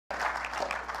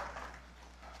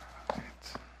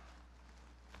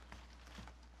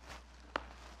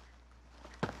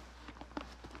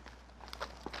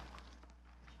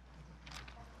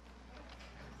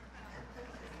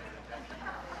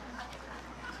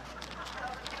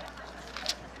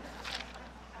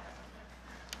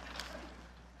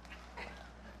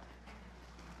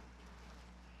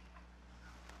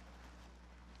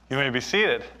You may be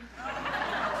seated.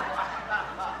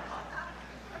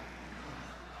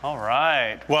 All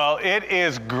right. Well, it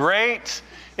is great.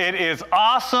 It is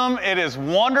awesome. It is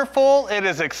wonderful. It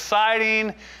is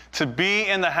exciting to be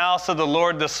in the house of the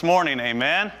Lord this morning.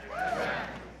 Amen?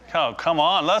 Oh, come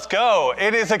on. Let's go.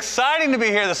 It is exciting to be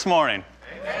here this morning.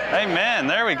 Amen.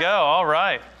 There we go. All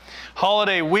right.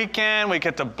 Holiday weekend. We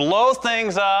get to blow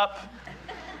things up.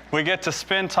 We get to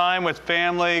spend time with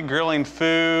family, grilling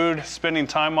food, spending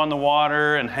time on the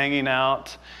water, and hanging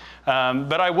out.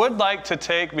 But I would like to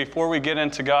take, before we get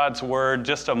into God's Word,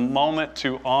 just a moment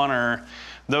to honor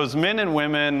those men and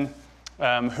women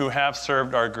who have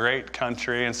served our great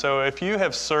country. And so if you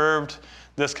have served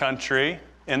this country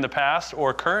in the past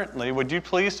or currently, would you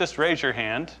please just raise your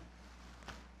hand?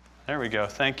 There we go.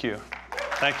 Thank you.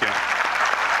 Thank you.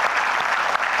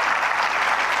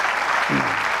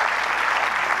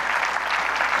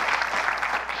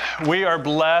 We are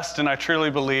blessed, and I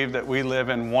truly believe that we live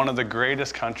in one of the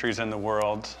greatest countries in the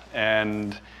world.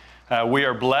 And we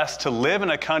are blessed to live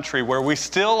in a country where we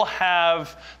still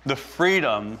have the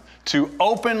freedom to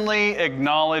openly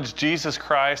acknowledge Jesus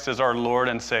Christ as our Lord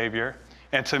and Savior,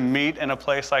 and to meet in a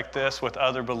place like this with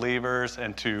other believers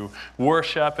and to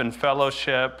worship and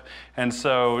fellowship. And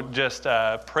so just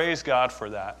praise God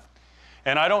for that.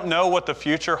 And I don't know what the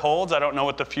future holds. I don't know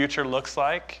what the future looks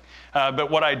like. But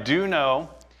what I do know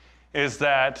is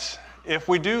that if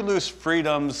we do lose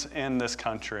freedoms in this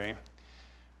country,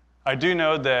 I do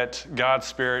know that God's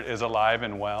Spirit is alive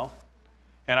and well.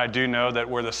 And I do know that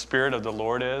where the Spirit of the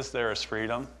Lord is, there is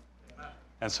freedom.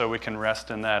 And so we can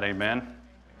rest in that. Amen?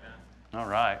 All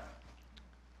right.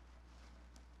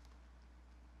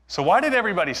 So why did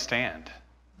everybody stand?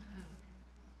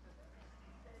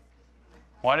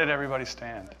 Why did everybody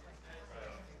stand?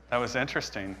 That was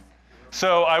interesting.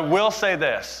 So I will say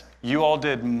this. You all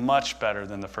did much better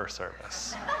than the first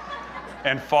service.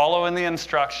 And following the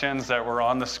instructions that were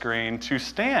on the screen to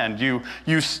stand.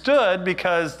 You stood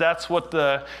because that's what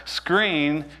the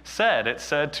screen said. It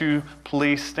said to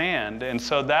please stand. And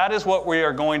so that is what we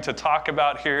are going to talk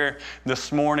about here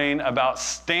this morning, about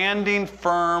standing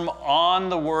firm on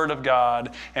the Word of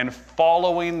God and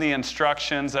following the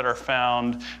instructions that are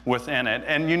found within it.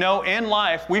 And you know, in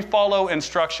life, we follow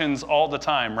instructions all the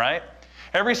time, right?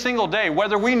 Every single day,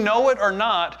 whether we know it or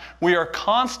not, we are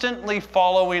constantly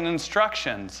following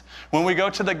instructions. When we go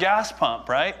to the gas pump,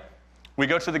 right? We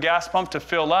go to the gas pump to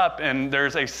fill up, and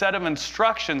there's a set of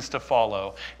instructions to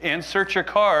follow. Insert your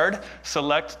card,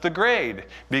 select the grade,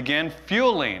 begin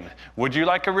fueling. Would you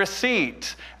like a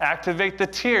receipt? Activate the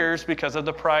tiers because of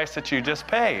the price that you just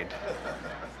paid.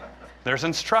 There's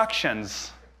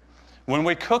instructions. When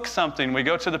we cook something, we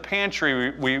go to the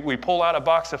pantry, we pull out a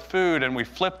box of food and we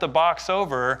flip the box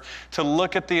over to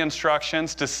look at the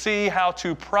instructions to see how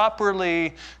to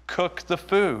properly cook the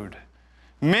food.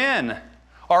 Men,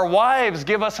 our wives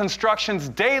give us instructions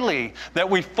daily that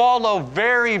we follow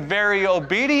very, very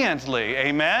obediently.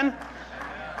 Amen?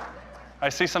 I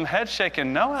see some head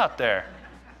shaking no out there.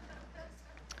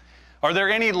 Are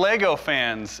there any Lego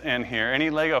fans in here?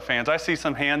 Any Lego fans? I see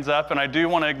some hands up, and I do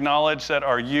want to acknowledge that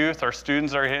our youth, our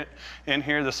students are in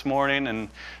here this morning. And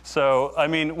so, I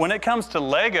mean, when it comes to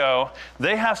Lego,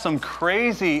 they have some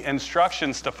crazy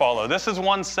instructions to follow. This is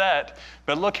one set,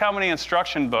 but look how many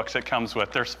instruction books it comes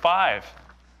with. There's 5.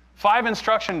 5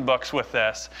 instruction books with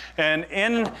this. And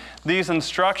in these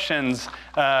instructions,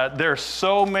 there's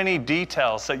so many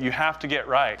details that you have to get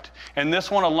right. And this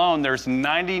one alone, there's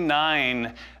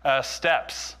 99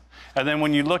 steps. And then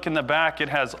when you look in the back, it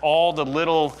has all the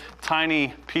little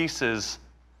tiny pieces.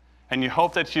 And you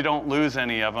hope that you don't lose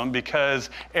any of them, because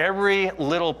every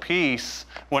little piece,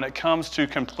 when it comes to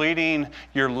completing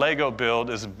your Lego build,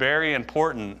 is very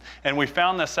important. And we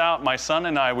found this out, my son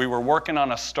and I, we were working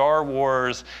on a Star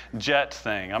Wars jet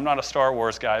thing. I'm not a Star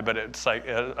Wars guy, but it's like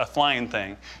a flying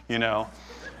thing, you know.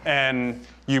 And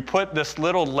you put this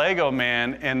little Lego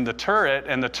man in the turret,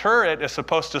 and the turret is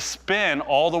supposed to spin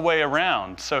all the way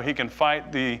around so he can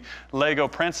fight the Lego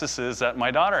princesses that my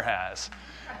daughter has.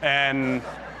 And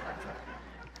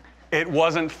it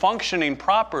wasn't functioning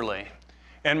properly.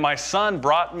 And my son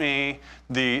brought me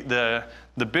the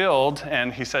build,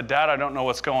 and he said, Dad, I don't know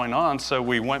what's going on. So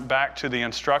we went back to the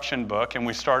instruction book, and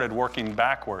we started working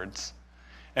backwards.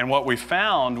 And what we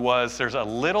found was there's a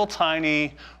little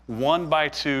tiny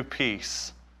 1x2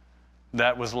 piece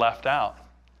that was left out.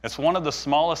 It's one of the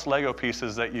smallest Lego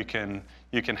pieces that you can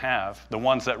have, the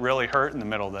ones that really hurt in the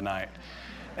middle of the night.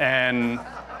 And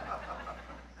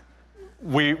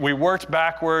we worked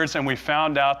backwards, and we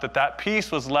found out that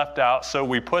piece was left out, so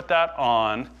we put that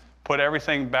on, put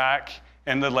everything back,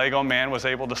 and the Lego man was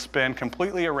able to spin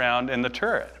completely around in the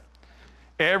turret.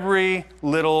 Every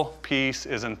little piece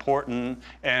is important,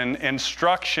 and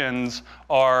instructions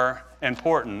are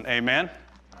important. Amen?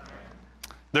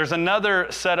 There's another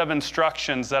set of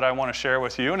instructions that I want to share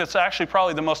with you, and it's actually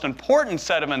probably the most important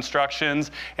set of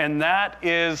instructions, and that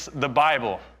is the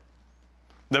Bible.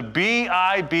 The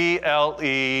Bible,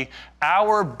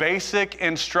 our basic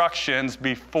instructions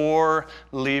before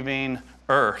leaving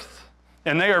earth.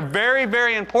 And they are very,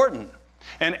 very important.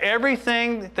 And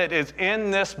everything that is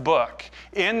in this book,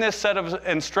 in this set of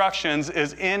instructions,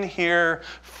 is in here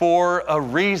for a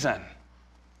reason.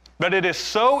 But it is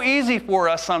so easy for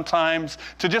us sometimes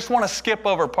to just want to skip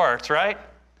over parts, right?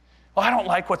 Well, I don't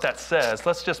like what that says.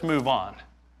 Let's just move on,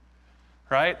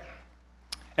 right?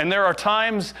 And there are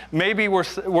times maybe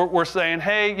we're saying,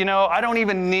 hey, I don't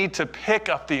even need to pick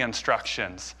up the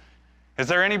instructions. Is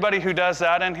there anybody who does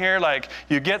that in here? Like,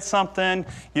 you get something,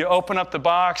 you open up the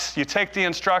box, you take the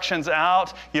instructions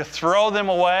out, you throw them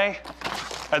away,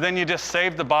 and then you just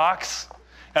save the box.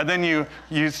 And then you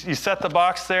set the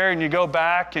box there and you go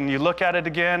back and you look at it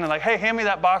again and like, hey, hand me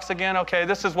that box again. Okay,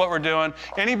 this is what we're doing.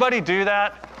 Anybody do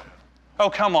that? Oh,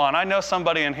 come on. I know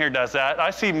somebody in here does that.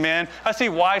 I see men. I see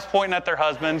wives pointing at their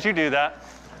husbands. You do that.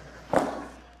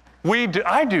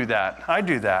 I do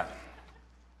that.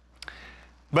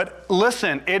 But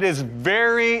listen, it is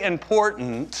very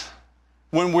important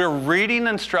when we're reading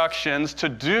instructions to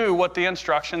do what the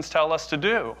instructions tell us to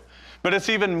do. But it's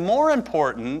even more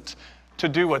important to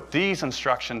do what these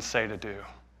instructions say to do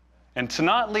and to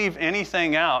not leave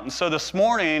anything out. And so this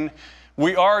morning,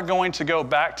 we are going to go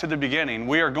back to the beginning.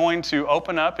 We are going to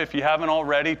open up, if you haven't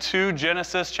already, to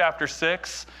Genesis chapter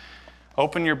 6.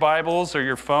 Open your Bibles or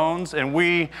your phones, and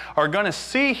we are going to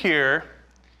see here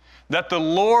that the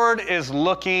Lord is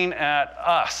looking at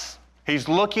us. He's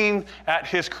looking at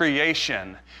his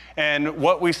creation. And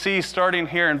what we see starting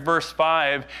here in verse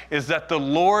 5 is that the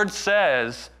Lord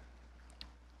says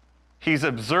he's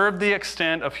observed the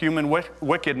extent of human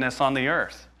wickedness on the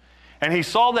earth. And he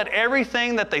saw that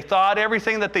everything that they thought,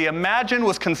 everything that they imagined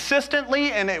was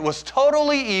consistently and it was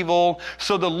totally evil.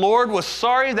 So the Lord was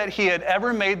sorry that he had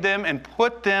ever made them and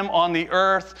put them on the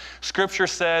earth. Scripture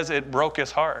says it broke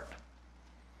his heart.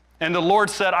 And the Lord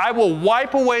said, I will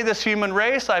wipe away this human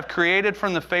race I've created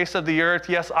from the face of the earth.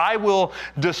 Yes, I will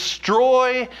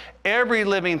destroy every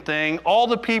living thing, all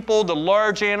the people, the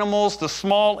large animals, the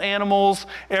small animals,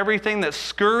 everything that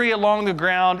scurry along the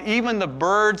ground, even the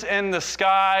birds in the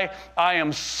sky. I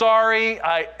am sorry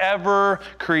I ever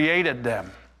created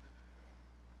them.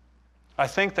 I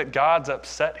think that God's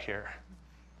upset here.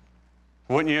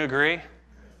 Wouldn't you agree?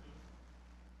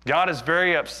 God is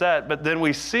very upset, but then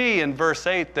we see in verse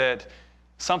 8 that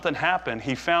something happened.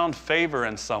 He found favor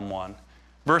in someone.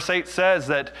 Verse 8 says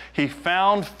that he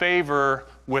found favor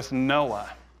with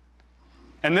Noah.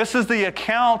 And this is the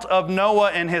account of Noah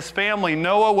and his family.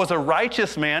 Noah was a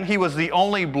righteous man. He was the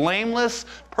only blameless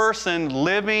person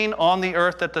living on the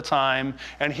earth at the time,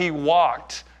 and he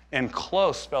walked in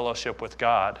close fellowship with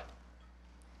God.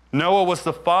 Noah was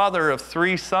the father of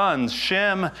 3 sons,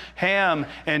 Shem, Ham,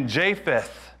 and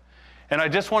Japheth. And I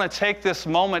just want to take this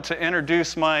moment to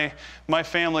introduce my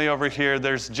family over here.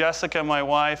 There's Jessica, my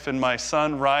wife, and my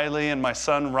son Riley, and my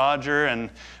son Roger, and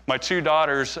my 2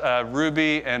 daughters,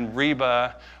 Ruby and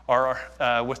Reba,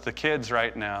 are with the kids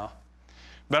right now.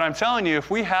 But I'm telling you,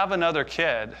 if we have another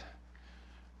kid,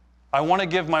 I want to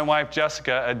give my wife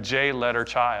Jessica a J-letter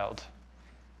child.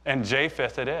 And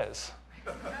Japheth it is.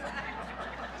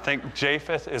 I think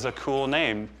Japheth is a cool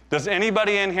name. Does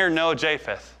anybody in here know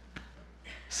Japheth?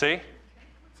 See?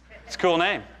 It's a cool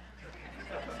name.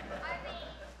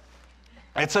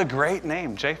 It's a great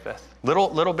name, Japheth.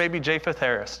 Little baby Japheth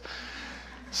Harris.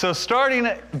 So starting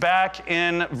back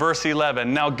in verse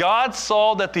 11. Now God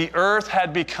saw that the earth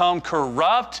had become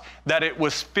corrupt, that it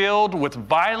was filled with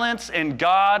violence, and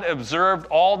God observed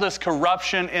all this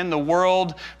corruption in the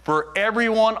world, for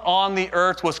everyone on the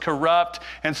earth was corrupt.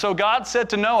 And so God said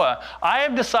to Noah, I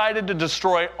have decided to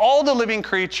destroy all the living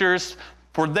creatures,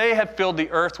 for they have filled the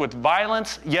earth with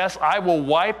violence. Yes, I will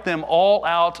wipe them all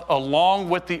out along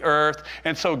with the earth.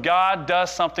 And so God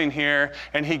does something here,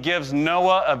 and he gives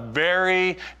Noah a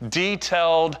very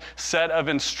detailed set of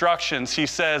instructions. He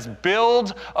says,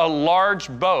 build a large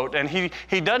boat. And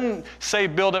he doesn't say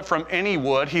build it from any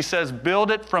wood. He says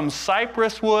build it from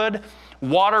cypress wood,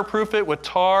 waterproof it with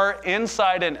tar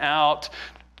inside and out.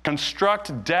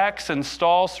 Construct decks and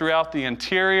stalls throughout the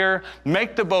interior.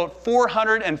 Make the boat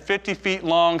 450 feet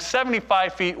long,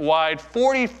 75 feet wide,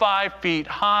 45 feet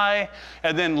high,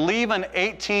 and then leave an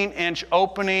 18-inch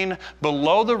opening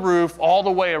below the roof all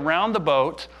the way around the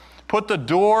boat. Put the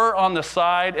door on the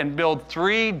side and build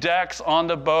 3 decks on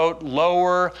the boat,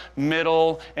 lower,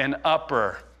 middle, and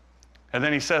upper. And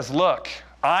then he says, look,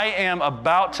 I am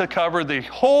about to cover the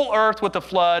whole earth with a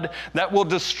flood that will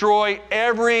destroy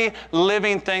every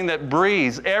living thing that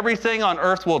breathes. Everything on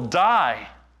earth will die,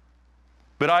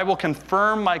 but I will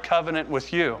confirm my covenant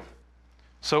with you.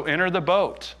 So enter the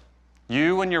boat,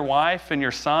 you and your wife and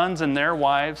your sons and their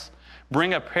wives.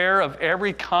 Bring a pair of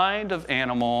every kind of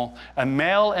animal, a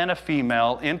male and a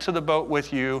female, into the boat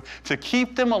with you to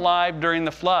keep them alive during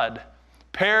the flood.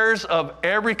 Pairs of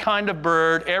every kind of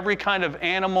bird, every kind of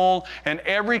animal, and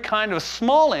every kind of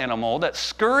small animal that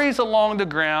scurries along the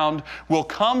ground will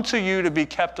come to you to be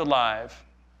kept alive.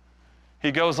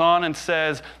 He goes on and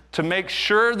says, to make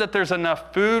sure that there's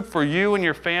enough food for you and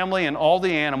your family and all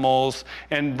the animals.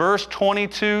 And verse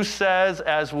 22 says,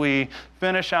 as we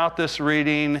finish out this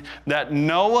reading, that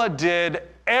Noah did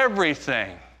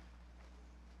everything.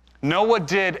 Noah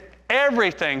did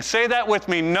everything. Say that with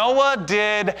me. Noah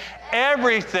did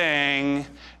everything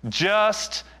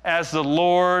just as the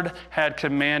Lord had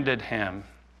commanded him.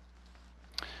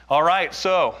 All right,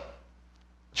 so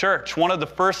church, one of the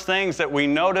first things that we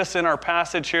notice in our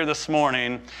passage here this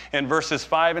morning in verses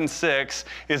 5 and 6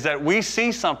 is that we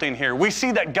see something here. We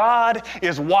see that God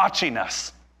is watching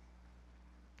us.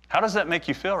 How does that make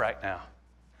you feel right now?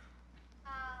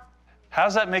 How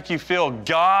does that make you feel?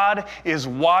 God is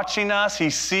watching us. He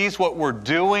sees what we're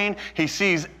doing. He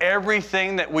sees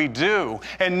everything that we do.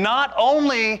 And not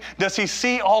only does he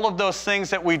see all of those things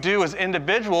that we do as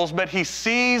individuals, but he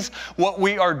sees what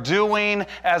we are doing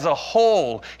as a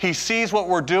whole. He sees what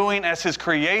we're doing as his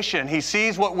creation. He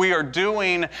sees what we are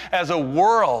doing as a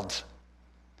world.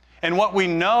 And what we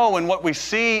know and what we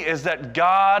see is that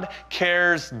God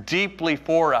cares deeply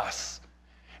for us.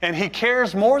 And he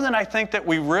cares more than I think that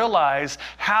we realize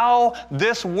how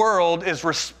this world is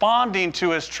responding to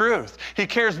his truth. He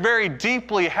cares very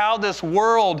deeply how this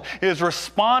world is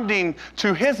responding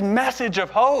to his message of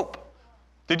hope.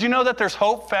 Did you know that there's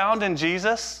hope found in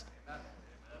Jesus?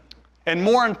 And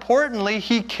more importantly,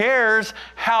 he cares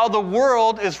how the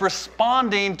world is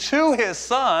responding to his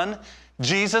Son,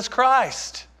 Jesus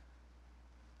Christ.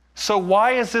 So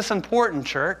why is this important,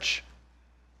 church?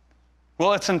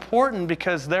 Well, it's important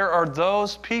because there are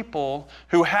those people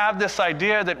who have this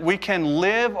idea that we can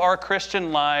live our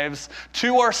Christian lives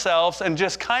to ourselves and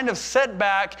just kind of sit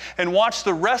back and watch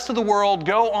the rest of the world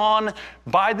go on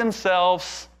by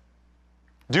themselves,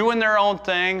 doing their own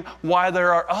thing, while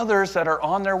there are others that are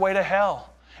on their way to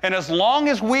hell. And as long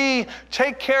as we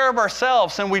take care of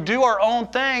ourselves and we do our own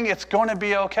thing, it's going to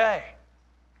be okay.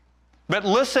 But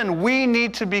listen, we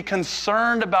need to be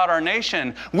concerned about our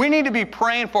nation. We need to be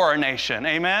praying for our nation.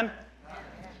 Amen?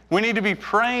 We need to be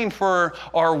praying for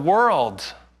our world.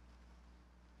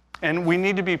 And we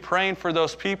need to be praying for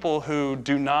those people who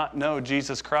do not know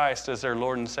Jesus Christ as their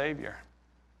Lord and Savior.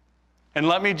 And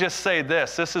let me just say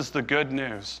this. This is the good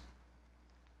news.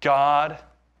 God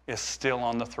is still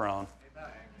on the throne.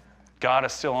 God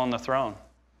is still on the throne.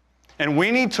 And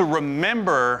we need to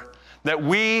remember that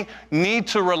we need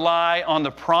to rely on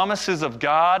the promises of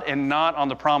God and not on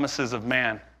the promises of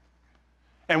man.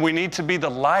 And we need to be the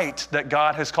light that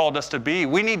God has called us to be.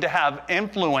 We need to have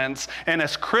influence. And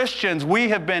as Christians, we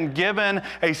have been given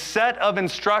a set of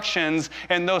instructions.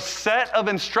 And those set of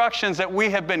instructions that we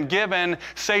have been given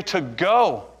say to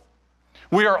go.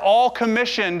 We are all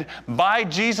commissioned by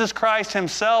Jesus Christ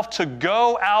himself to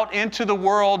go out into the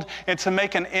world and to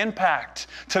make an impact,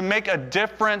 to make a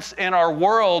difference in our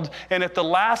world. And if the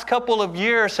last couple of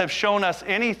years have shown us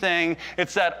anything,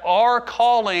 it's that our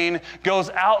calling goes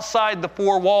outside the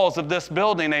 4 walls of this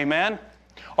building, amen?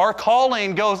 Our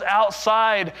calling goes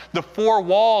outside the 4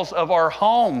 walls of our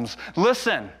homes.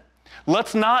 Listen,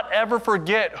 let's not ever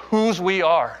forget whose we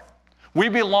are. We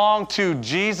belong to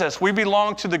Jesus. We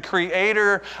belong to the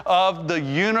creator of the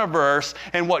universe.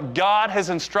 And what God has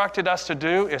instructed us to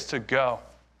do is to go.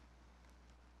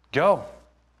 Go.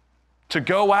 To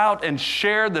go out and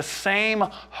share the same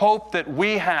hope that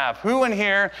we have. Who in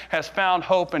here has found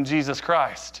hope in Jesus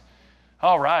Christ?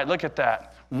 All right, look at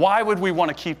that. Why would we want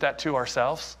to keep that to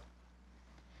ourselves?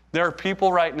 There are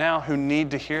people right now who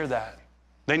need to hear that.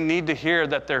 They need to hear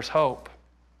that there's hope.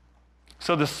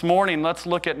 So this morning, let's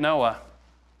look at Noah.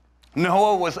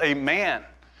 Noah was a man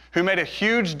who made a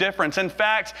huge difference. In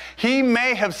fact, he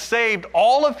may have saved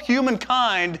all of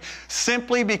humankind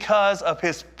simply because of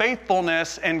his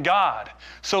faithfulness in God.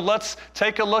 So let's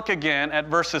take a look again at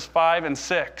verses 5 and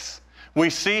 6. We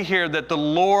see here that the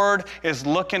Lord is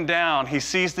looking down. He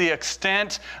sees the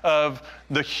extent of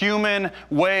the human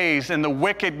ways and the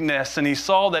wickedness, and he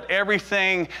saw that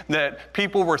everything that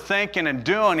people were thinking and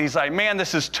doing, he's like, man,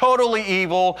 this is totally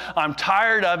evil. I'm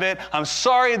tired of it. I'm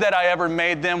sorry that I ever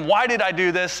made them. Why did I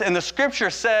do this? And the scripture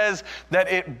says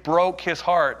that it broke his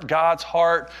heart. God's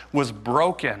heart was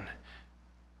broken.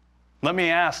 Let me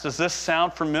ask, does this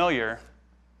sound familiar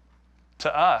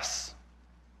to us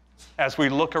as we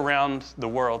look around the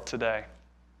world today?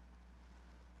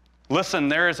 Listen,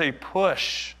 there is a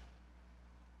push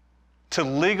to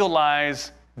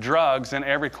legalize drugs in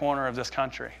every corner of this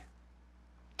country,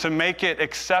 to make it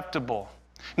acceptable.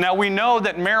 Now, we know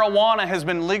that marijuana has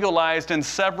been legalized in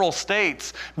several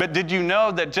states, but did you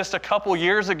know that just a couple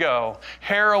years ago,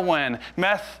 heroin,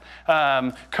 meth,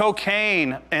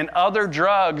 cocaine, and other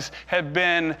drugs have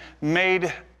been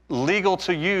made legal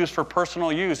to use for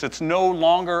personal use? It's no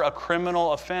longer a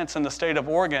criminal offense in the state of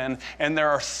Oregon, and there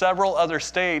are several other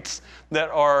states that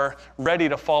are ready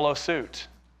to follow suit.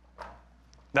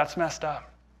 That's messed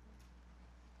up.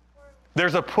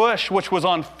 There's a push which was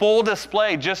on full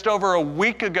display just over a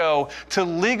week ago to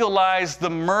legalize the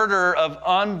murder of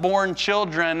unborn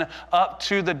children up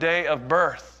to the day of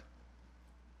birth.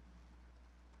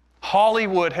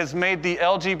 Hollywood has made the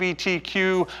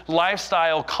LGBTQ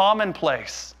lifestyle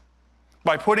commonplace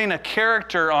by putting a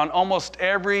character on almost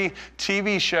every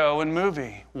TV show and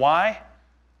movie. Why?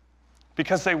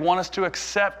 Because they want us to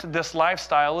accept this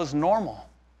lifestyle as normal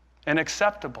and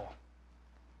acceptable.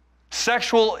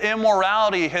 Sexual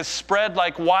immorality has spread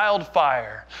like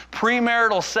wildfire.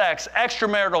 Premarital sex,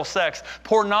 extramarital sex,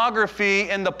 pornography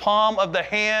in the palm of the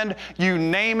hand, you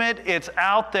name it, it's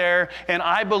out there. And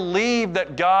I believe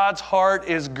that God's heart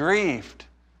is grieved.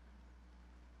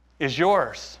 Is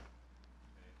yours?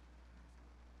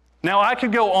 Now, I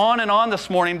could go on and on this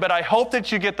morning, but I hope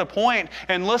that you get the point.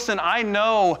 And listen, I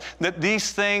know that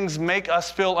these things make us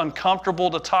feel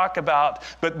uncomfortable to talk about,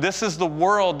 but this is the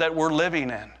world that we're living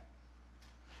in.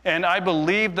 And I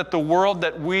believe that the world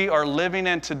that we are living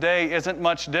in today isn't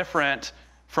much different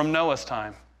from Noah's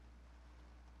time.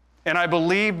 And I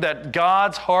believe that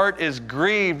God's heart is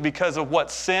grieved because of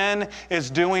what sin is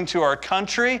doing to our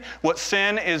country, what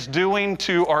sin is doing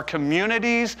to our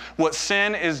communities, what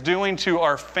sin is doing to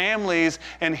our families.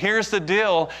 And here's the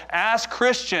deal. As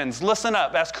Christians, listen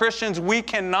up, as Christians, we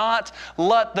cannot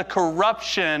let the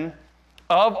corruption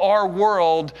of our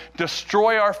world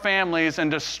destroy our families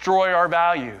and destroy our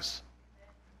values.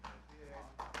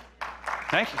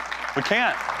 Thank you. We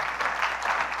can't.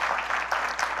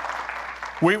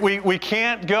 We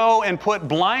can't go and put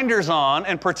blinders on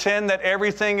and pretend that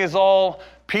everything is all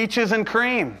peaches and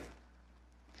cream.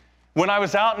 When I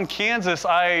was out in Kansas,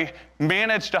 I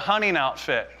managed a hunting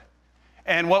outfit.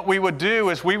 And what we would do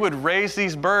is we would raise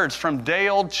these birds from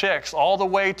day-old chicks all the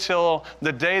way till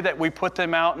the day that we put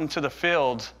them out into the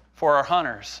fields for our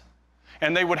hunters.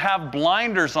 And they would have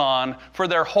blinders on for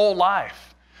their whole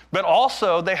life. But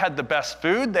also, they had the best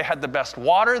food, they had the best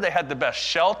water, they had the best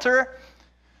shelter.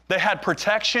 They had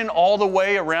protection all the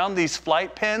way around these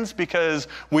flight pens because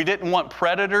we didn't want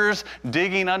predators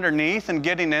digging underneath and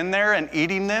getting in there and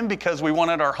eating them because we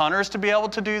wanted our hunters to be able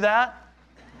to do that.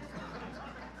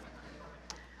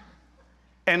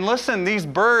 And listen, these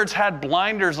birds had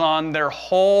blinders on their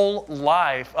whole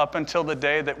life up until the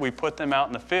day that we put them out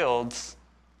in the fields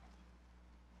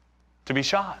to be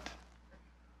shot.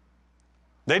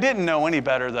 They didn't know any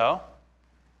better, though.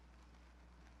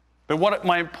 But what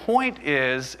my point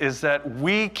is that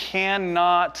we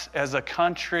cannot, as a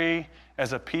country,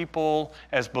 as a people,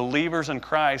 as believers in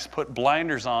Christ, put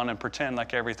blinders on and pretend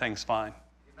like everything's fine.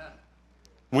 Amen.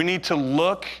 We need to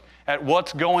look at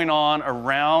what's going on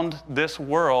around this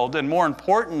world, and more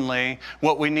importantly,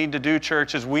 what we need to do,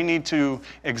 church, is we need to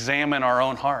examine our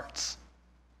own hearts.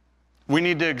 We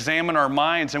need to examine our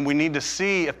minds, and we need to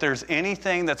see if there's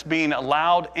anything that's being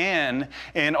allowed in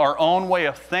our own way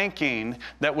of thinking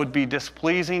that would be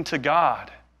displeasing to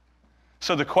God.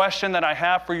 So the question that I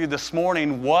have for you this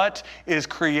morning, what is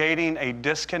creating a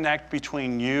disconnect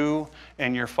between you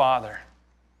and your Father?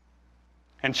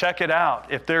 And check it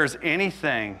out. If there's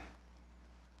anything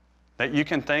that you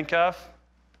can think of,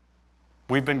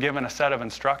 we've been given a set of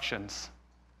instructions.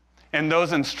 And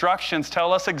those instructions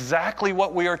tell us exactly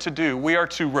what we are to do. We are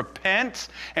to repent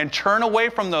and turn away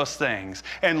from those things.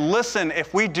 And listen,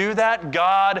 if we do that,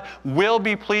 God will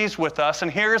be pleased with us.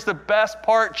 And here's the best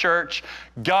part, church.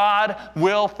 God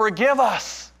will forgive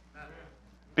us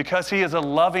because He is a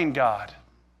loving God.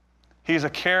 He's a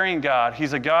caring God.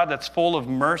 He's a God that's full of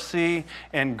mercy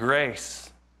and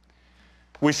grace.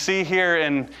 We see here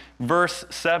in verse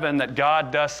 7 that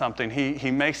God does something.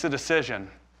 He makes a decision.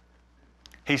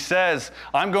 He says,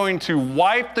 I'm going to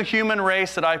wipe the human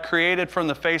race that I've created from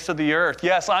the face of the earth.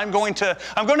 Yes, I'm going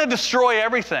to destroy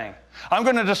everything. I'm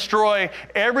going to destroy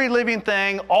every living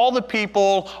thing, all the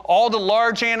people, all the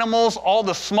large animals, all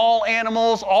the small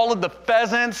animals, all of the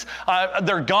pheasants.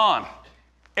 They're gone.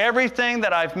 Everything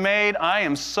that I've made, I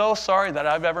am so sorry that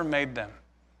I've ever made them.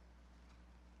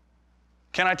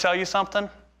 Can I tell you something?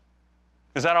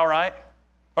 Is that all right?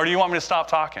 Or do you want me to stop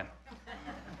talking?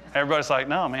 Everybody's like,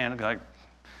 no, man. Like,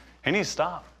 he needs to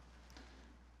stop.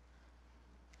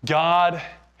 God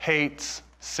hates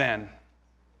sin.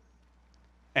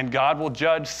 And God will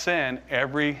judge sin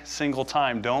every single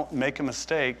time. Don't make a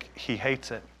mistake. He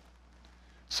hates it.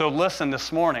 So listen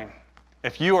this morning.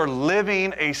 If you are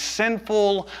living a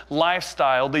sinful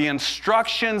lifestyle, the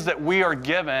instructions that we are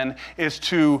given is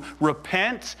to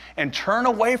repent and turn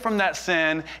away from that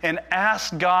sin and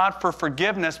ask God for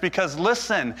forgiveness because,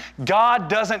 listen, God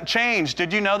doesn't change.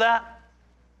 Did you know that?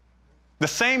 The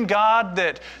same God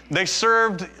that they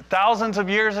served thousands of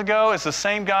years ago is the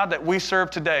same God that we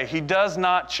serve today. He does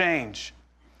not change.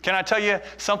 Can I tell you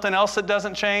something else that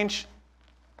doesn't change?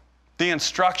 The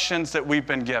instructions that we've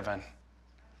been given.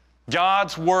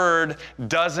 God's word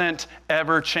doesn't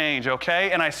ever change,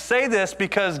 okay? And I say this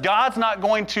because God's not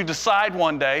going to decide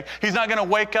one day. He's not going to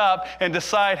wake up and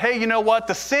decide, hey, you know what?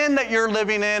 The sin that you're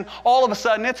living in, all of a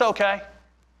sudden, it's okay.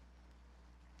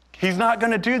 He's not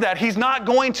going to do that. He's not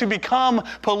going to become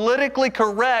politically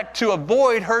correct to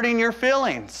avoid hurting your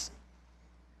feelings.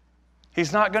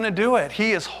 He's not going to do it.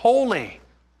 He is holy.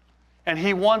 And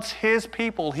he wants his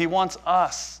people, he wants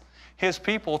us, his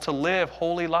people, to live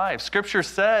holy lives. Scripture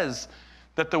says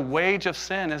that the wage of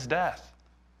sin is death.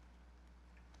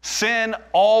 Sin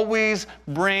always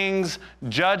brings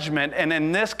judgment. And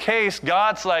in this case,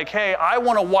 God's like, hey, I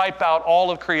want to wipe out all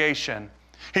of creation.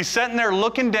 He's sitting there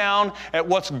looking down at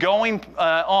what's going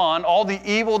on, all the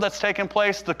evil that's taking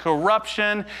place, the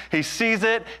corruption. He sees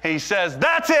it, and he says,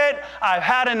 that's it, I've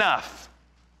had enough.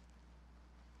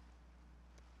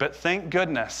 But thank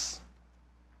goodness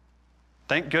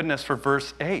for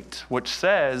verse 8, which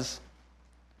says,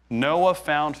 Noah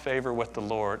found favor with the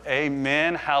Lord.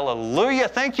 Amen, hallelujah.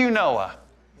 Thank you, Noah.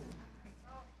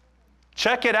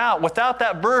 Check it out. Without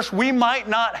that verse, we might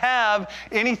not have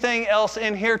anything else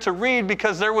in here to read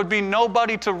because there would be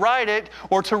nobody to write it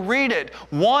or to read it.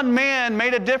 One man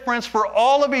made a difference for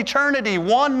all of eternity.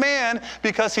 One man,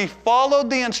 because he followed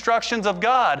the instructions of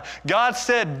God. God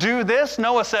said, do this.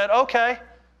 Noah said, okay.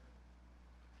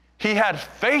 He had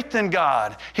faith in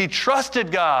God. He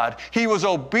trusted God. He was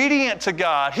obedient to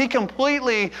God. He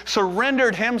completely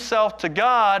surrendered himself to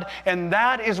God, and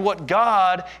that is what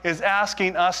God is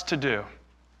asking us to do,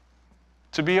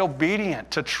 to be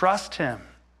obedient, to trust him.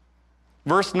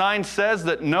 Verse 9 says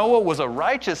that Noah was a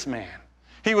righteous man.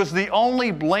 He was the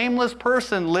only blameless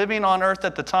person living on earth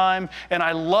at the time, and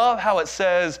I love how it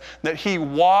says that he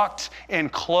walked in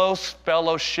close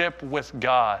fellowship with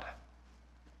God.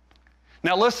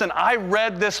 Now listen, I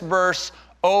read this verse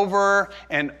over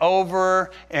and over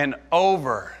and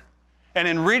over. And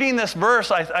in reading this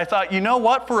verse, I thought, you know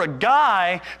what? For a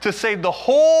guy to save the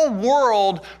whole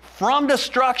world from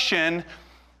destruction,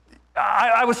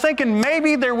 I was thinking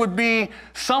maybe there would be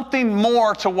something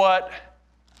more to what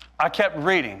I kept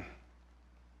reading.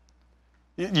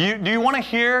 Do you want to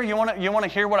hear? You want to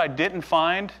hear what I didn't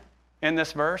find in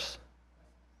this verse?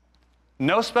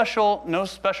 No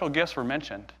special gifts were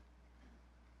mentioned.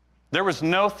 There was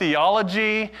no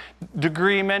theology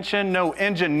degree mentioned, no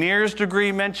engineer's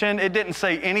degree mentioned. It didn't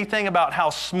say anything about how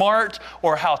smart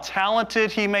or how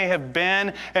talented he may have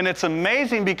been. And it's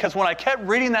amazing because when I kept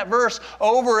reading that verse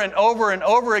over and over and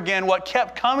over again, what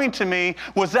kept coming to me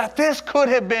was that this could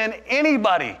have been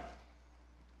anybody.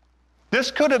 This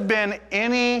could have been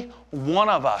any one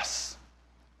of us.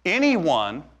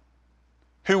 Anyone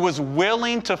who was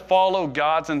willing to follow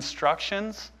God's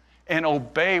instructions and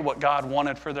obey what God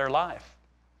wanted for their life.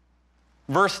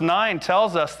 Verse 9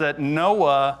 tells us that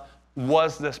Noah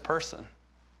was this person.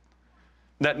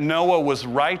 That Noah was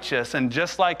righteous, and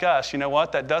just like us, you know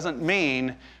what? That doesn't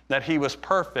mean that he was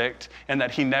perfect and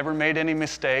that he never made any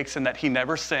mistakes and that he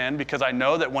never sinned, because I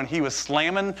know that when he was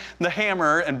slamming the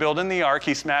hammer and building the ark,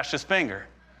 he smashed his finger.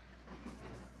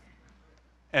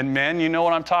 And men, you know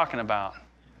what I'm talking about.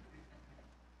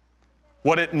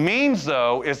 What it means,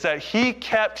 though, is that he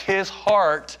kept his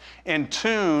heart in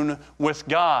tune with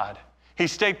God. He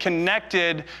stayed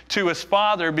connected to his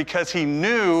Father because he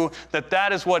knew that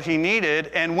that is what he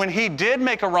needed. And when he did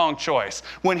make a wrong choice,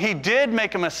 when he did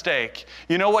make a mistake,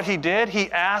 you know what he did?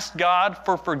 He asked God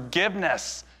for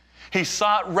forgiveness. He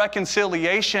sought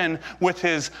reconciliation with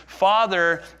his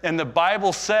Father, and the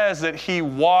Bible says that he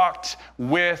walked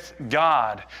with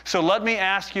God. So let me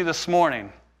ask you this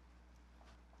morning,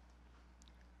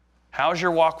 how's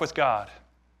your walk with God?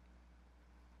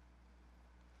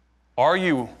 Are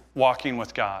you walking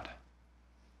with God?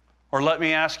 Or let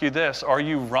me ask you this, are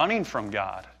you running from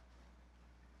God?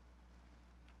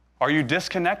 Are you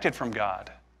disconnected from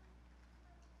God?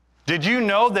 Did you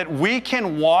know that we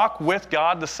can walk with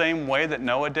God the same way that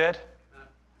Noah did?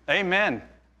 Amen.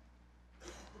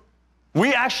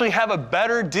 We actually have a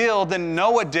better deal than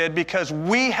Noah did because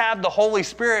we have the Holy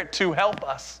Spirit to help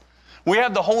us. We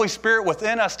have the Holy Spirit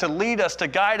within us to lead us, to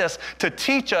guide us, to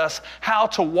teach us how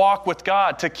to walk with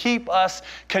God, to keep us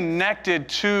connected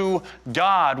to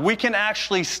God. We can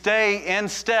actually stay in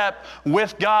step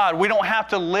with God. We don't have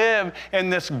to live in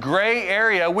this gray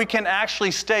area. We can actually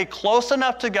stay close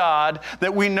enough to God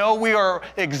that we know we are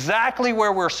exactly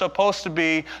where we're supposed to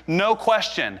be, no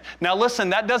question. Now listen,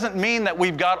 that doesn't mean that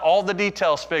we've got all the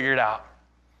details figured out.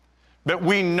 But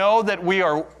we know that we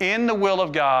are in the will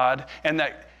of God, and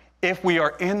that if we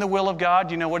are in the will of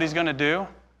God, you know what he's going to do?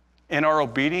 In our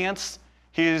obedience,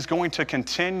 he is going to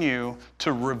continue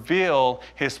to reveal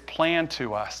his plan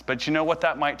to us. But you know what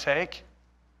that might take?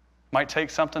 Might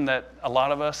take something that a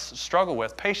lot of us struggle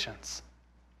with, patience.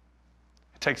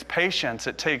 It takes patience.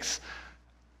 It takes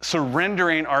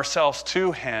surrendering ourselves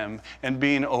to him and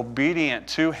being obedient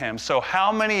to him. So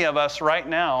how many of us right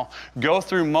now go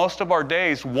through most of our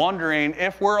days wondering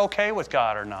if we're okay with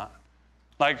God or not?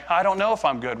 Like, I don't know if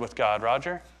I'm good with God,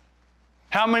 Roger.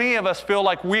 How many of us feel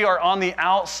like we are on the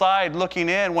outside looking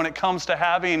in when it comes to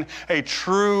having a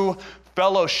true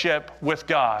fellowship with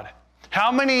God?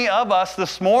 How many of us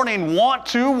this morning want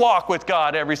to walk with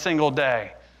God every single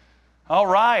day? All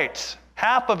right,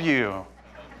 half of you.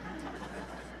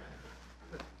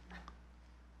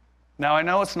 Now, I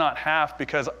know it's not half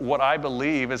because what I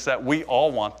believe is that we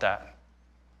all want that.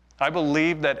 I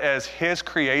believe that as his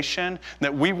creation,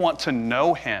 that we want to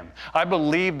know him. I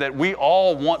believe that we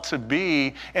all want to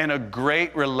be in a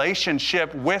great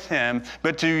relationship with him.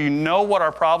 But do you know what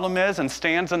our problem is and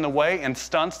stands in the way and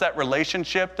stunts that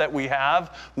relationship that we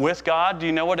have with God? Do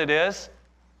you know what it is?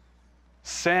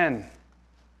 Sin.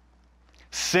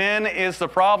 Sin is the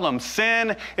problem.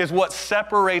 Sin is what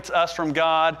separates us from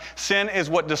God. Sin is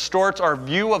what distorts our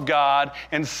view of God,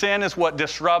 and sin is what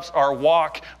disrupts our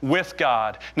walk with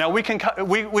God. Now, we can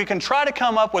try to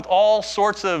come up with all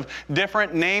sorts of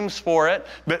different names for it,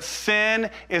 but sin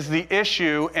is the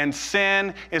issue, and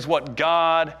sin is what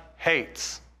God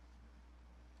hates.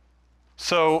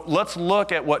 So let's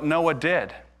look at what Noah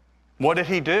did. What did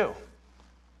he do?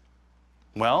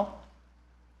 Well,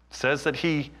 it says that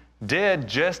he did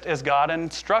just as God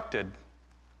instructed.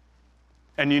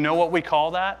 And you know what we call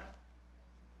that?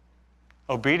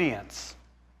 Obedience.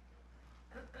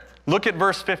 Look at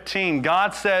verse 15.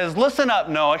 God says, listen up,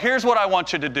 Noah, here's what I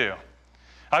want you to do.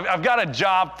 I've got a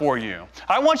job for you.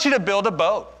 I want you to build a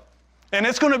boat. And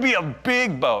it's going to be a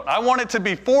big boat. I want it to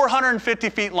be 450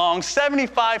 feet long,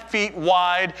 75 feet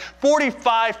wide,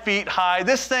 45 feet high.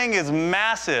 This thing is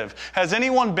massive. Has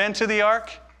anyone been to the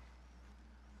ark?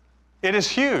 It is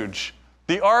huge.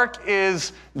 The ark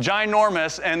is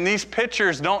ginormous, and these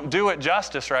pictures don't do it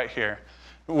justice right here.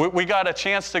 We got a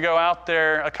chance to go out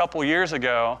there a couple years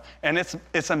ago, and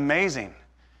it's amazing.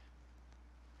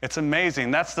 It's amazing.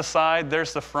 That's the side,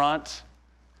 there's the front.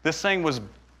 This thing was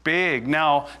big.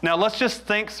 Now let's just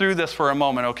think through this for a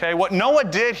moment, okay? What Noah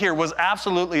did here was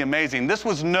absolutely amazing. This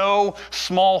was no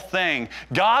small thing.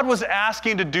 God was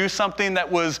asking to do something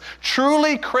that was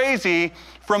truly crazy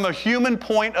from a human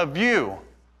point of view.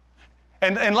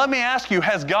 And let me ask you,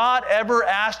 has God ever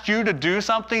asked you to do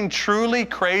something truly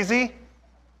crazy?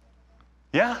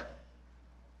 Yeah.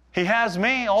 He has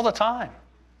me all the time.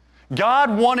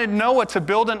 God wanted Noah to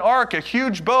build an ark, a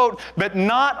huge boat, but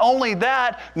not only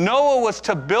that, Noah was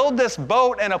to build this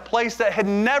boat in a place that had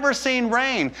never seen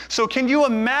rain. So can you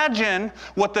imagine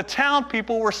what the town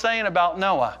people were saying about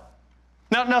Noah?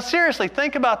 Now seriously,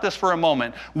 think about this for a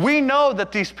moment. We know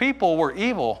that these people were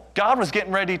evil. God was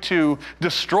getting ready to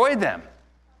destroy them.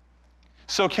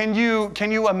 So can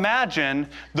you imagine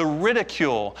the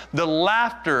ridicule, the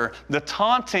laughter, the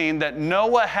taunting that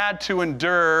Noah had to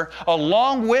endure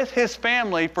along with his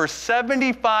family for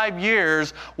 75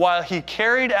 years while he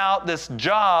carried out this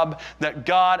job that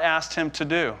God asked him to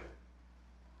do?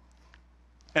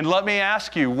 And let me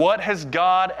ask you, what has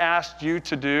God asked you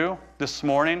to do this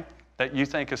morning that you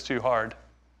think is too hard?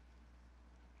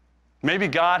 Maybe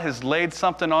God has laid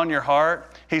something on your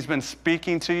heart. He's been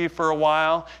speaking to you for a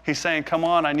while. He's saying, come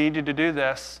on, I need you to do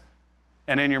this.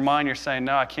 And in your mind, you're saying,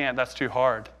 no, I can't. That's too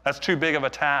hard. That's too big of a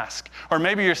task. Or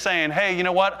maybe you're saying, hey, you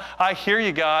know what? I hear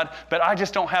you, God, but I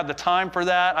just don't have the time for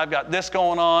that. I've got this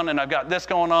going on, and I've got this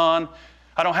going on.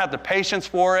 I don't have the patience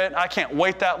for it. I can't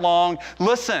wait that long.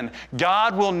 Listen,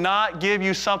 God will not give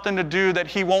you something to do that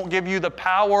He won't give you the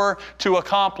power to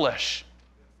accomplish.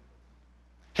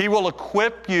 He will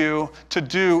equip you to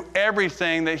do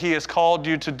everything that He has called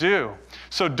you to do.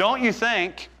 So don't you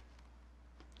think,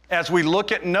 as we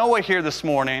look at Noah here this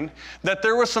morning, that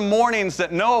there were some mornings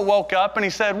that Noah woke up and he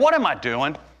said, what am I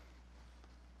doing?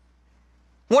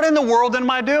 What in the world am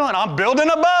I doing? I'm building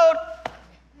a boat.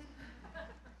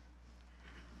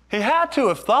 He had to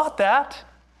have thought that.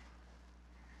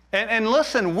 And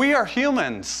listen, we are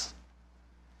humans.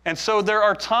 And so there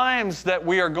are times that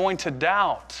we are going to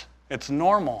doubt. It's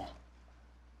normal.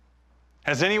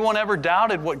 Has anyone ever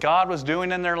doubted what God was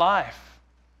doing in their life?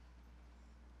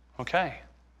 Okay.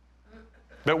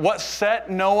 But what set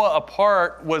Noah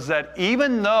apart was that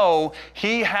even though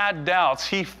he had doubts,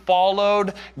 he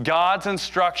followed God's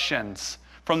instructions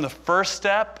from the first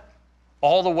step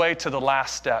all the way to the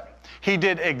last step. He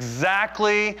did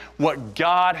exactly what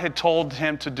God had told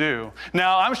him to do.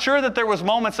 Now, I'm sure that there was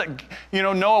moments that,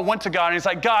 Noah went to God and he's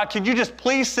like, God, could you just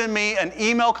please send me an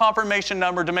email confirmation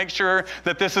number to make sure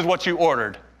that this is what you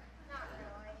ordered?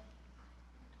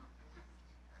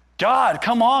 God,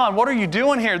 come on, what are you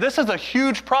doing here? This is a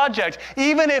huge project.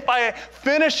 Even if I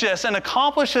finish this and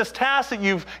accomplish this task that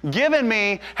you've given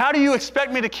me, how do you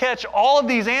expect me to catch all of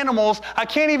these animals? I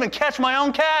can't even catch my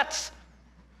own cats.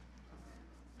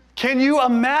 Can you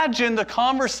imagine the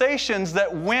conversations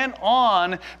that went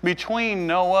on between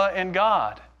Noah and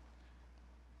God?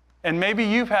 And maybe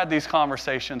you've had these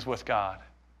conversations with God.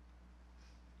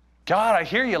 God, I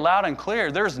hear you loud and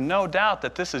clear. There's no doubt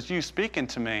that this is you speaking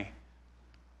to me.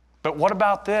 But what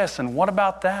about this and what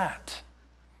about that?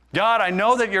 God, I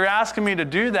know that you're asking me to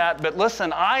do that, but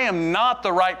listen, I am not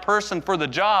the right person for the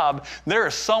job. There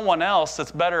is someone else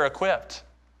that's better equipped.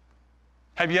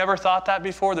 Have you ever thought that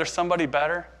before? There's somebody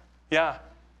better? Yeah,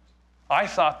 I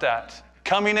thought that.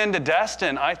 Coming into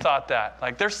Destin, I thought that.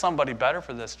 Like, there's somebody better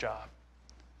for this job.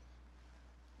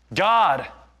 God,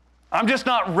 I'm just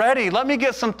not ready. Let me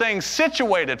get some things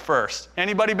situated first.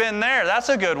 Anybody been there? That's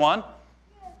a good one.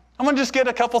 I'm going to just get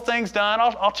a couple things done.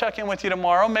 I'll check in with you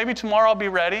tomorrow. Maybe tomorrow I'll be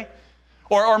ready.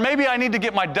 Or maybe I need to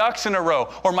get my ducks in a row,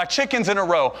 or my chickens in a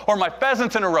row, or my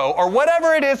pheasants in a row, or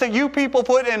whatever it is that you people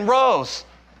put in rows.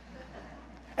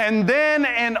 And then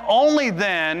and only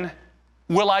then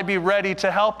will I be ready to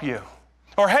help you?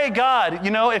 Or, hey, God,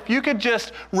 if you could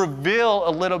just reveal a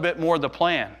little bit more of the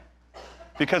plan.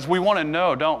 Because we want to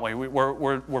know, don't we?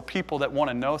 We're people that want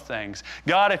to know things.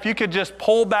 God, if you could just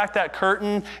pull back that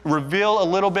curtain, reveal a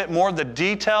little bit more of the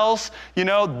details,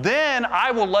 then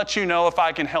I will let you know if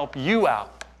I can help you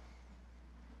out.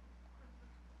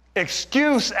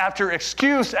 Excuse after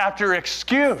excuse after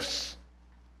excuse.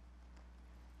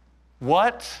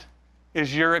 What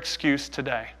is your excuse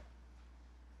today?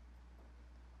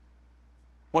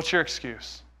 What's your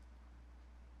excuse?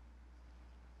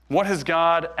 What has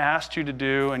God asked you to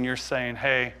do and you're saying,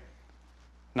 hey,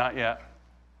 not yet.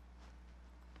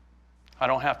 I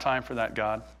don't have time for that,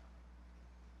 God.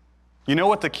 You know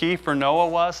what the key for Noah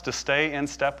was to stay in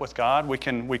step with God? We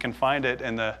can find it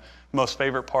in the most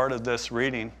favorite part of this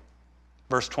reading,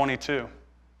 verse 22.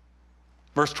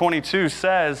 Verse 22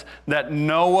 says that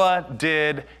Noah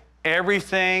did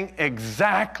everything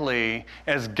exactly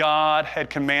as God had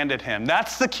commanded him.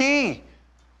 That's the key.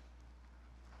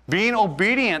 Being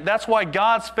obedient. That's why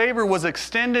God's favor was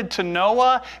extended to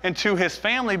Noah and to his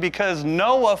family, because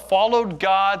Noah followed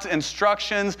God's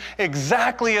instructions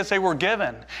exactly as they were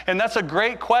given. And that's a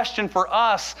great question for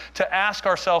us to ask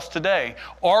ourselves today.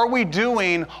 Are we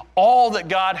doing all that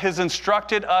God has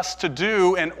instructed us to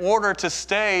do in order to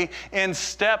stay in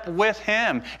step with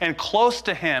Him and close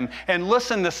to Him? And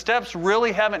listen, the steps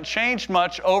really haven't changed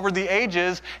much over the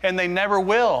ages, and they never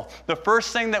will. The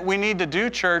first thing that we need to do,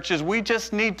 church, is we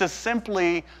just need to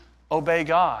simply obey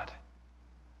God.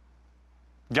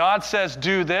 God says,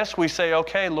 do this. We say,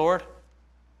 okay, Lord,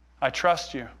 I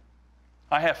trust you.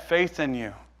 I have faith in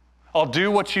you. I'll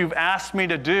do what you've asked me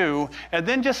to do, and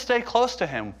then just stay close to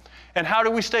Him. And how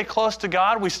do we stay close to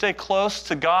God? We stay close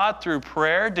to God through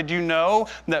prayer. Did you know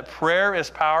that prayer is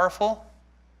powerful?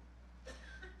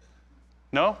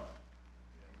 No?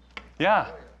 Yeah.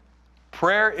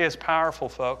 Prayer is powerful,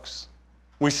 folks.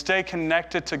 We stay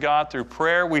connected to God through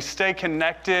prayer. We stay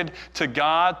connected to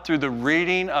God through the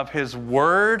reading of His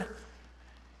Word.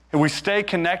 And we stay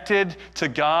connected to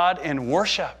God in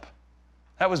worship.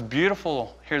 That was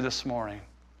beautiful here this morning.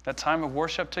 That time of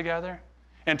worship together.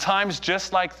 In times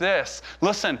just like this,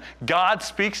 listen, God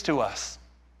speaks to us.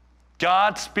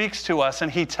 God speaks to us,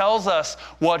 and he tells us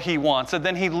what he wants, and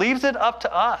then he leaves it up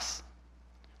to us.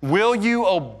 Will you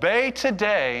obey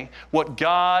today what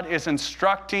God is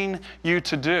instructing you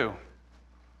to do?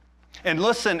 And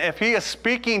listen, if he is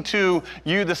speaking to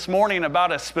you this morning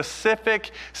about a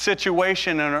specific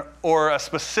situation or a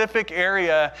specific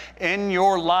area in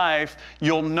your life,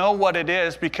 you'll know what it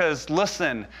is because,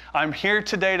 listen, I'm here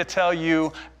today to tell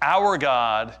you our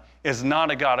God is not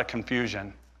a God of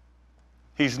confusion.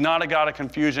 He's not a God of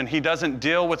confusion. He doesn't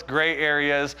deal with gray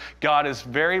areas. God is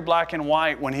very black and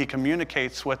white when he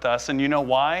communicates with us. And you know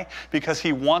why? Because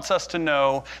he wants us to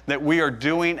know that we are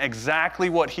doing exactly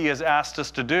what he has asked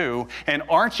us to do. And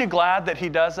aren't you glad that he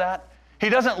does that? He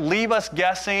doesn't leave us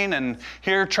guessing and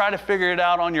here, try to figure it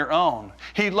out on your own.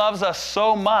 He loves us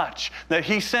so much that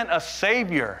he sent a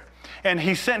Savior. And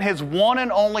he sent his one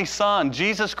and only Son,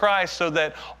 Jesus Christ, so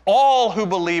that all who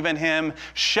believe in him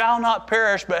shall not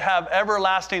perish but have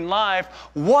everlasting life.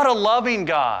 What a loving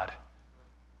God.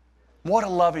 What a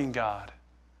loving God.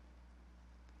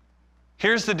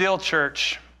 Here's the deal,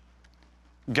 church.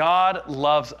 God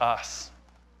loves us.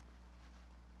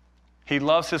 He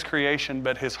loves his creation,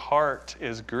 but his heart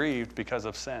is grieved because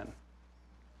of sin.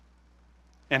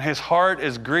 And his heart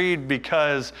is grieved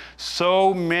because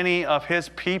so many of his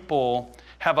people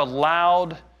have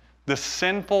allowed the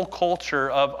sinful culture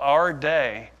of our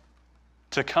day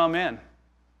to come in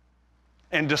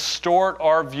and distort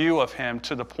our view of him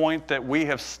to the point that we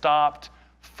have stopped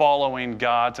following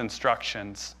God's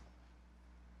instructions.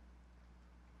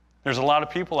 There's a lot of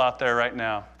people out there right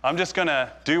now. I'm just going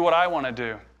to do what I want to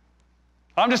do.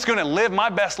 I'm just going to live my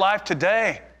best life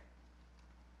today.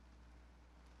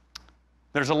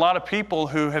 There's a lot of people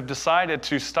who have decided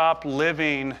to stop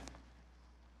living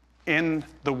in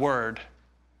the Word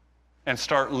and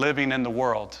start living in the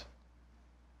world.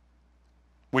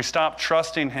 We stop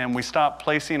trusting him. We stop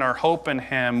placing our hope in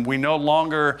him. We no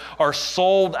longer are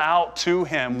sold out to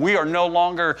him. We are no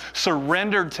longer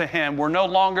surrendered to him. We're no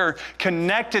longer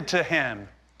connected to him.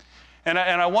 And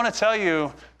I want to tell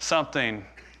you something.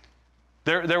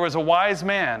 There was a wise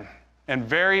man and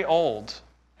very old.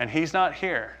 And he's not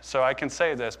here, so I can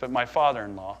say this, but my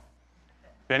father-in-law.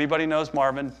 If anybody knows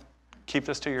Marvin, keep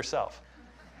this to yourself.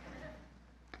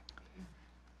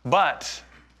 But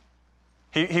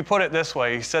he put it this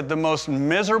way. He said, the most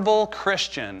miserable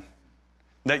Christian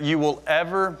that you will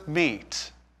ever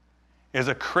meet is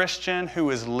a Christian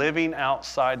who is living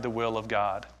outside the will of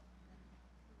God.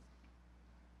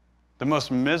 The most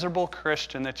miserable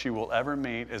Christian that you will ever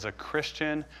meet is a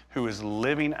Christian who is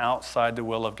living outside the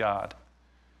will of God.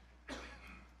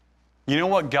 You know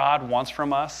what God wants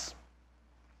from us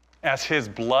as his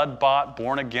blood-bought,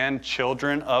 born-again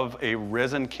children of a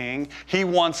risen king? He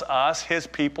wants us, his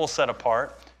people, set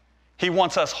apart. He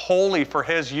wants us holy for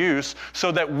his use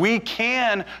so that we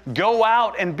can go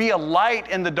out and be a light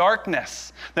in the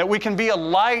darkness, that we can be a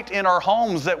light in our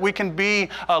homes, that we can be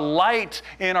a light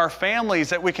in our families,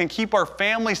 that we can keep our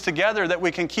families together, that we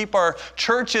can keep our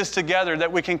churches together,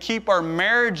 that we can keep our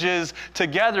marriages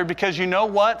together, because you know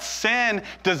what? Sin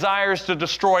desires to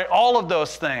destroy all of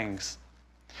those things.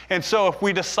 And so if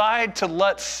we decide to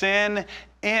let sin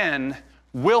in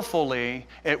willfully,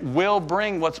 it will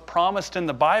bring what's promised in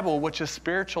the Bible, which is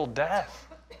spiritual death.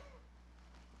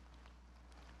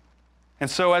 And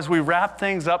so as we wrap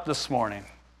things up this morning,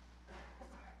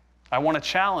 I want to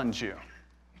challenge you.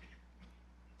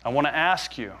 I want to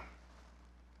ask you,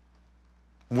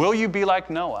 will you be like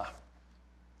Noah?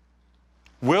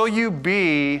 Will you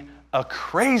be a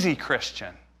crazy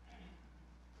Christian?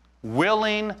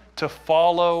 Willing to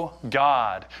follow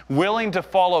God, willing to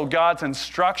follow God's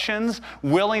instructions,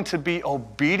 willing to be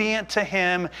obedient to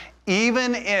him,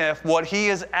 even if what he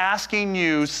is asking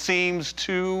you seems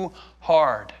too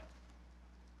hard.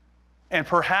 And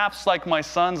perhaps like my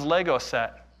son's Lego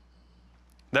set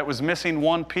that was missing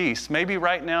one piece, maybe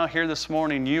right now here this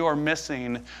morning you are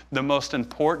missing the most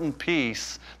important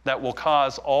piece that will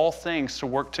cause all things to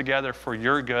work together for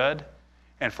your good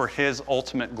and for his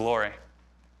ultimate glory.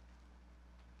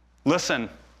 Listen,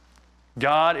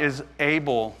 God is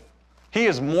able, he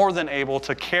is more than able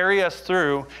to carry us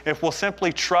through if we'll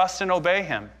simply trust and obey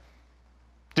him.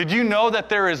 Did you know that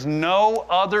there is no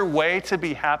other way to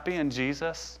be happy in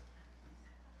Jesus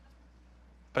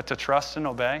but to trust and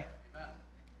obey?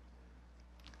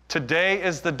 Today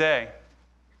is the day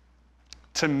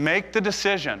to make the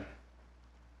decision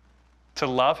to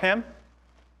love him,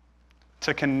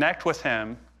 to connect with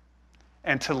him,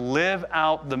 and to live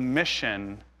out the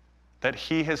mission that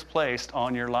he has placed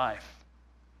on your life.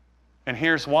 And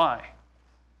here's why.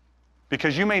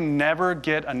 because you may never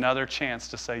get another chance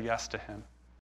to say yes to him.